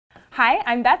Hi,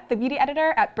 I'm Beth, the beauty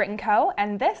editor at Brit Co,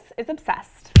 and this is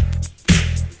Obsessed.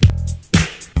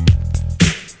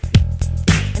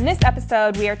 In this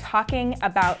episode, we are talking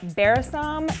about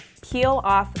Balsam Peel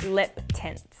Off Lip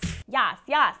Tints. Yes,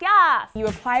 yes, yes! You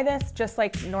apply this just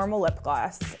like normal lip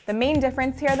gloss. The main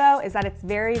difference here, though, is that it's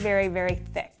very, very, very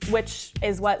thick, which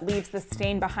is what leaves the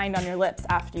stain behind on your lips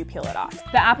after you peel it off.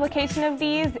 The application of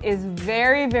these is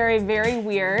very, very, very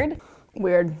weird.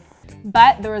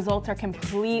 But the results are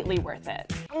completely worth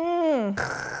it.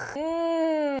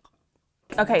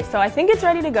 Okay, so I think it's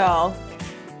ready to go.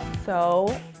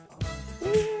 So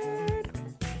weird.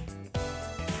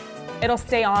 It'll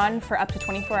stay on for up to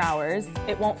 24 hours.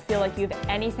 It won't feel like you have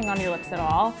anything on your lips at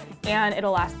all, and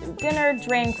it'll last through dinner,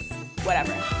 drinks,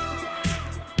 whatever.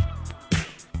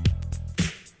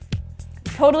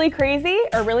 Totally crazy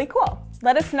or really cool?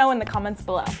 Let us know in the comments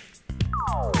below.